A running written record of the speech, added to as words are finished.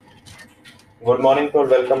Good morning to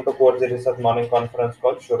welcome to core research morning conference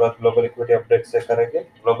call. शुरुआत global equity update से करेंगे।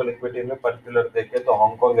 Global equity में particular देखें तो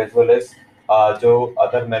हांगकांग एज वेल एज जो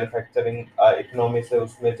अदर मैन्युफैक्चरिंग इकोनॉमी से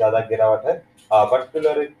उसमें ज्यादा गिरावट है।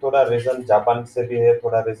 पर्टिकुलर एक थोड़ा रीजन जापान से भी है,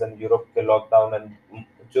 थोड़ा रीजन यूरोप के लॉकडाउन एंड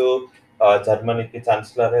जो जर्मनी की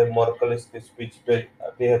चांसलर है मर्केल की स्पीच पे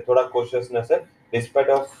भी है, थोड़ा कॉशियसनेस है। डिस्पाइट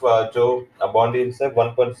ऑफ जो बॉन्ड यील्ड्स है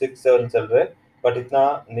 1.67 चल रहे, बट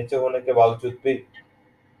इतना नीचे होने के बावजूद भी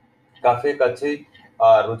काफी एक अच्छी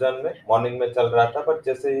रुझान में मॉर्निंग में चल रहा था। बट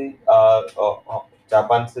जैसे ही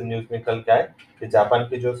जापान से न्यूज निकल के आए कि जापान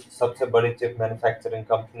की जो सबसे बड़ी चिप मैन्युफैक्चरिंग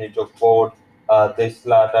कंपनी जो फोर्ड,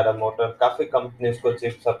 टेस्ला, टाटा मोटर, काफी कंपनीज को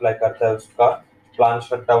चिप सप्लाई करता है, उसका प्लान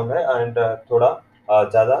शटडाउन है एंड थोड़ा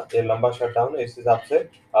ज्यादा ये लंबा शटडाउन है। इस हिसाब से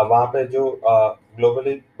वहाँ पे जो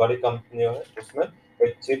ग्लोबली बड़ी कंपनियों है उसमें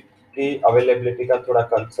एक चिप की अवेलेबिलिटी का थोड़ा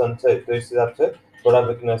कंसर्न है, तो इस हिसाब से थोड़ा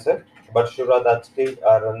वीकनेस है। बट शुरुआत आज की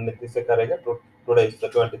रणनीति से करेंगे। Today is the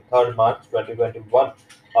 23 March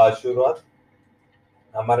 2021। शुरुआत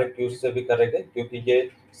हमारे क्यूज से भी करेंगे क्योंकि ये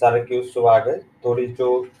सारे क्यूज सुबह आ गए। थोड़ी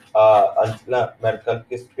जो अंजला मेर्केल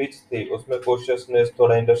की स्पीच थी उसमें कॉशियसनेस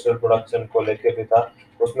थोड़ा इंडस्ट्रियल प्रोडक्शन को लेके भी था,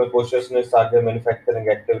 उसमें कॉशियसनेस आगे मैन्युफैक्चरिंग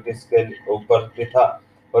एक्टिविटीज के ऊपर भी था।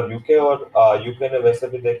 और यूके यूके ने वैसे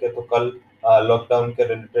भी देखे तो कल लॉकडाउन के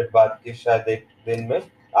रिलेटेड बात की, शायद एक दिन में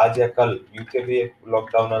आज या कल यूके भी एक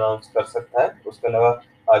लॉकडाउन अनाउंस कर सकता है। उसके अलावा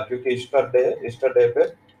क्योंकि ईस्टर डे पे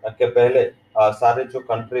के पहले सारे जो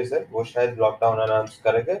कंट्रीज है वो शायद लॉकडाउन अनाउंस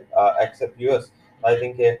करेंगे एक्सेप्ट यूएस। आई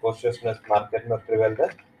थिंक ये कॉशियसनेस मार्केट में प्रिवेल है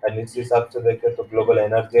एंड इस हिसाब से देखें तो ग्लोबल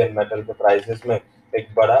एनर्जी एंड मेटल के प्राइसेस में एक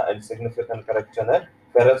बड़ा एंड सिग्निफिकेंट करेक्शन है।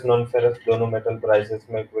 फेरस नॉन फेरस दोनों मेटल प्राइसेस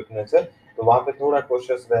में एक वीकनेस है, तो वहां पे थोड़ा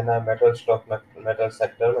कोशियस रहना है मेटल स्टॉक में, मेटल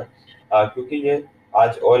सेक्टर में। क्योंकि ये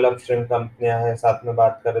आज ऑयल अपस्ट्रीम कंपनियां हैं, साथ में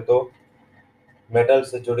बात करें तो मेटल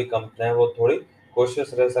से जुड़ी कंपनियां हैं, वो थोड़ी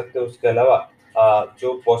कोशियस रह सकते हैं। उसके अलावा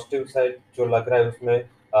जो पॉजिटिव साइड जो लग रहा है उसमें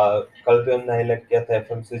कल भी हमने हाईलाइट किया था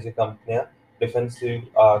एफएमसीजी कंपनियां डिफेंसिव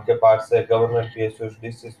के पार्ट से, गवर्नमेंट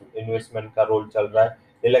पीएसयूज इन्वेस्टमेंट का रोल चल रहा है।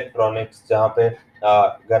 इलेक्ट्रॉनिक्स जहाँ पे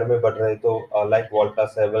घर में बढ़ रहे तो like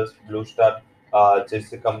Voltas, Havells, blue star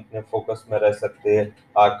जैसी कंपनी फोकस में रह सकती है।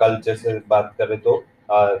 कल जैसे बात करें तो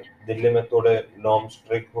दिल्ली में थोड़े नॉर्म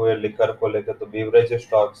स्ट्रिक्ट हुए लिकर को लेकर, तो beverages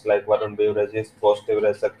stocks like Varun beverages positive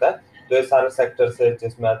रह सकता है। तो ये सारे सेक्टर्स है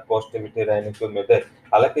जिसमें आज पॉजिटिविटी रहने की उम्मीद है।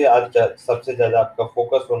 हालांकि आज सबसे ज्यादा आपका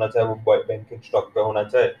फोकस होना चाहिए वो बैंकिंग स्टॉक पे होना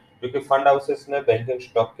चाहिए, क्योंकि फंड हाउसेस ने बैंकिंग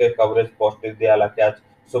स्टॉक के कवरेज पॉजिटिव दिया। हालांकि आज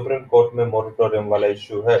सुप्रीम कोर्ट में मोरिटोरियम वाला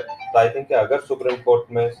इश्यू है, तो आई थिंक अगर सुप्रीम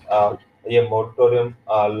कोर्ट में ये मोरिटोरियम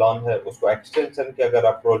लॉन है उसको एक्सटेंशन की अगर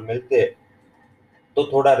अप्रूवल मिलती है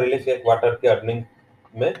तो थोड़ा रिलीफ एक क्वार्टर के अर्निंग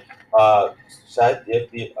में शायद ये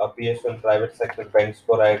पीएसयू प्राइवेट सेक्टर बैंक्स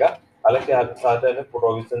को रहेगा। हालांकि आरबीआई ने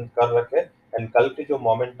प्रोविजन कर रखे एंड कल की जो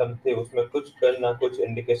मोमेंटम थी उसमें कुछ ना कुछ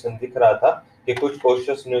इंडिकेशन दिख रहा था कि कुछ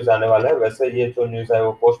कॉशियस न्यूज आने वाला है। वैसे ये जो न्यूज है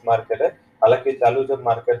वो पोस्ट मार्केट है, हालांकि चालू जब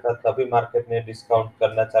मार्केट था तभी मार्केट ने डिस्काउंट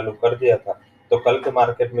करना चालू कर दिया था। तो कल के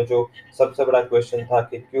मार्केट में जो सबसे बड़ा क्वेश्चन था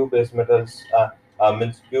कि क्यों base metals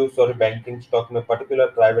means Q sorry banking stock में particular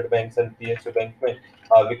private banks and PSU bank में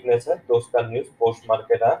वीकनेस है, तो उसका न्यूज पोस्ट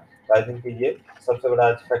मार्केट है। आई थिंक ये सबसे बड़ा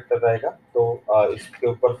आज फैक्टर रहेगा, तो इसके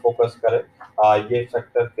ऊपर फोकस करें ये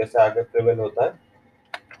फैक्टर कैसे आगे प्रिवेल होता है।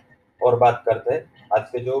 और बात करते हैं आज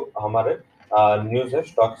के जो हमारे न्यूज है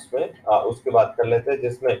स्टॉक्स में, उसकी बात कर लेते हैं,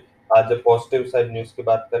 जिसमें आज पॉजिटिव साइड न्यूज की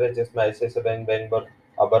बात करें जिसमें ICICI bank,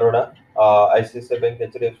 Baroda, ICICI bank,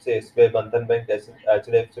 HDFC, SBI, Bandhan bank,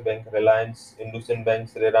 HDFC bank, Reliance, IndusInd bank,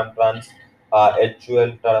 Shriram trans,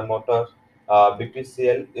 HUL, Tata motor,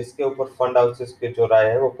 BPCL, इसके ऊपर फंड हाउसेस की जो राय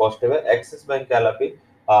है वो पॉजिटिव है। एक्सिस बैंक के हालांकि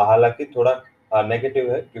हालांकि थोड़ा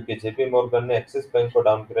नेगेटिव है, क्योंकि जेपी मॉर्गन ने एक्सिस बैंक को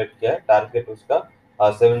डाउनग्रेड किया है, टारगेट उसका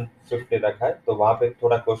 750 रखा है, तो वहां पे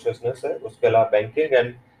थोड़ा कॉशियसनेस है। उसके अलावा बैंकिंग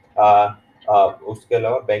एंड उसके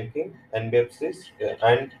अलावा बैंकिंग, एनबीएफसी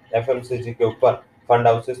एंड एफएमसीजी के ऊपर फंड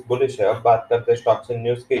हाउसेस बुलिश है। अब बात करते हैं स्टॉक्स एंड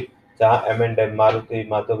न्यूज की, जहां M&M, Maruti,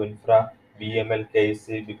 Madhav Infra, BML,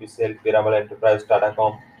 KEC, BPCL, Piramal enterprise, Tata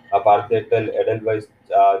Comm, Bharti Airtel, Edelweiss,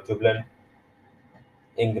 Jubilant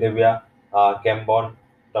Ingrevia, कैम्बॉन,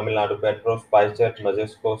 Tamil Nadu petro, SpiceJet,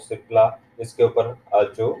 Majesco, Cipla, इसके ऊपर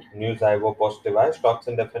जो न्यूज आए वो पॉजिटिव आए। स्टॉक्स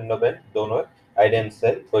इन डेफिनेट बैंक दोनों आइडिया एंड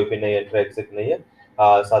सेल, कोई भी नहीं एंट्री एग्जिट नहीं है।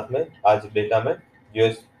 साथ में आज डेटा में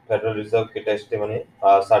यूएस फेडरल रिजर्व की टेस्टिमनी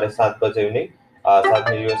 7:30 बजे इवनिंग, साथ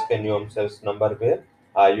में यूएस के न्यू सेल्स नंबर भी है,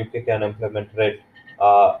 यूके के अनएम्प्लॉयमेंट रेट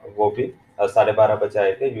वो भी 12:30 बजे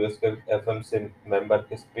आए थे, यूएस के एफएमसी मेंबर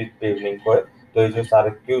की स्पीच भी इवनिंग को है। तो ये जो सारे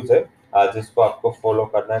क्यूज है जिसको आपको फॉलो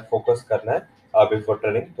करना है, फोकस करना है बिफोर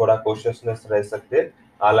ट्रेडिंग, थोड़ा कॉशियसनेस रह सकते हैं।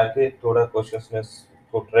 हालांकि थोड़ा कॉशियसनेस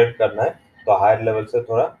को ट्रेड करना है तो हायर लेवल से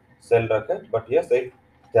थोड़ा सेल रखे, बट यस एक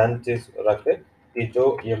ध्यान चीज रखे कि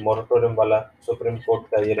जो ये मोरेटोरियम वाला सुप्रीम कोर्ट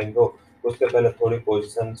का हियरिंग हो उसके पहले थोड़ी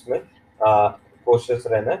पोजीशंस में कोशिश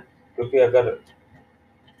रहना है, क्योंकि अगर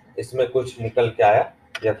इसमें कुछ निकल के आया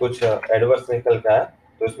या कुछ एडवर्स निकल के आया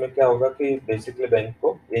तो इसमें क्या होगा कि बेसिकली बैंक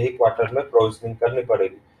को यही क्वार्टर में प्रोविजनिंग करनी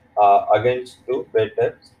पड़ेगी अगेंस्ट टू बेड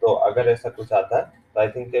डेट्स। तो अगर ऐसा कुछ आता है तो आई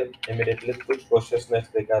थिंक इमीडिएटली कुछ कॉशियसनेस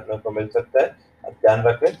देखने को मिल सकता है। अब ध्यान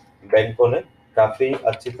रखें बैंकों ने काफी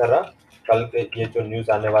अच्छी तरह कल के ये जो न्यूज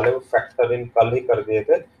आने वाले वो फैक्टर इन कल ही कर दिए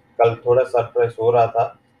थे। कल थोड़ा सरप्राइज हो रहा था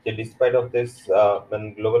कि despite of this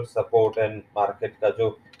global support and market का जो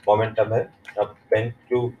मोमेंटम है अब बैंक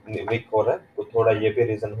क्यों वीक हो रहा है तो थोड़ा ये भी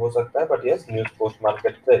रीजन हो सकता है, but yes news post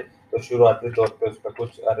market से तो शुरुआती तौर पे उसका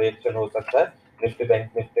कुछ रिएक्शन हो सकता है। निफ्टी बैंक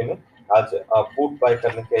निफ्टी में आज पुट बाय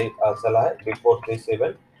करने की सलाह है before this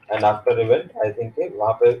event and after event I think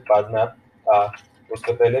वहां पे बाद में आप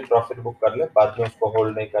उसके पहले प्रॉफिट बुक कर ले, बाद में उसको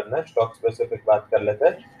होल्ड नहीं करना है। स्टॉक स्पेसिफिक बात कर लेते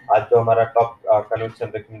हैं। आज जो हमारा टॉप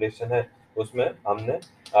कन्विक्शन रिकमेंडेशन है उसमें हमने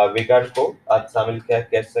विगार्ड को आज शामिल किया है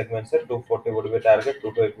कैश सेगमेंट से। 240 would be target,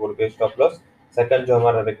 228 would be stop loss. Second जो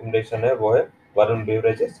हमारा रिकमेंडेशन है वो है Varun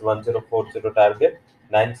beverages, 1040 target,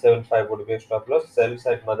 975 would be stop loss. Sell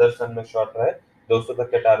side Motherson में शॉर्ट रहे, 200 तक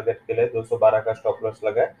के टारगेट के लिए 212 का स्टॉप लॉस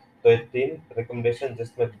लगा है। तो ये तीन रिकमेंडेशन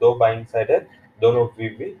जिसमें दो बाइंग साइड है, दोनों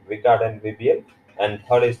वीवी V-Guard and VBL, and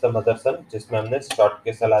third is the Motherson जिसमें हमने शॉर्ट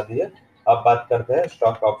की सलाह दी है। अब बात करते हैं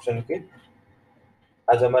स्टॉक ऑप्शन की।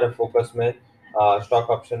 आज हमारे फोकस में स्टॉक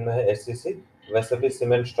ऑप्शन में है एससीसी। वैसे भी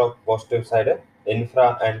सीमेंट स्टॉक पॉजिटिव साइड है। इंफ्रा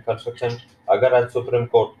एंड कंस्ट्रक्शन अगर आज सुप्रीम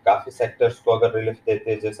कोर्ट काफी सेक्टर्स को अगर रिलीफ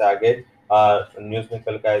देते जैसे आगे न्यूज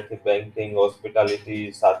निकल के आई थी बैंकिंग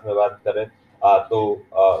हॉस्पिटैलिटी साथ में बात करें तो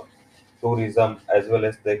टूरिज्म एज वेल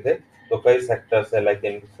एज देखे तो कई सेक्टर्स है लाइक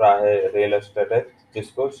इंफ्रा है रियल एस्टेट है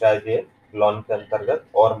जिसको शायद ये लोन के अंतर्गत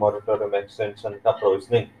और मॉरिटोरियम एक्सटेंशन का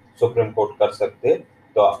प्रोविजनिंग सुप्रीम कोर्ट कर सकते हैं।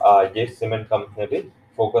 तो ये सीमेंट कंपनी भी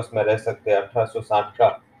फोकस में रह सकते हैं। 1860 का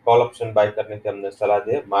कॉल ऑप्शन बाय करने की हमने सलाह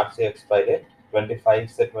दी है। मार्च से एक्सपायर है,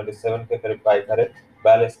 25 से 27 के करीब बाय करें।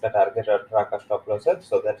 42 का टारगेट, 18 का स्टॉप लॉस है।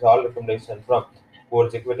 So that's all recommendation from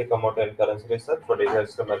Coors Equity Commodity and Currency Research. For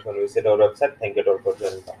details, you can visit our website. Thank you all for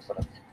joining us.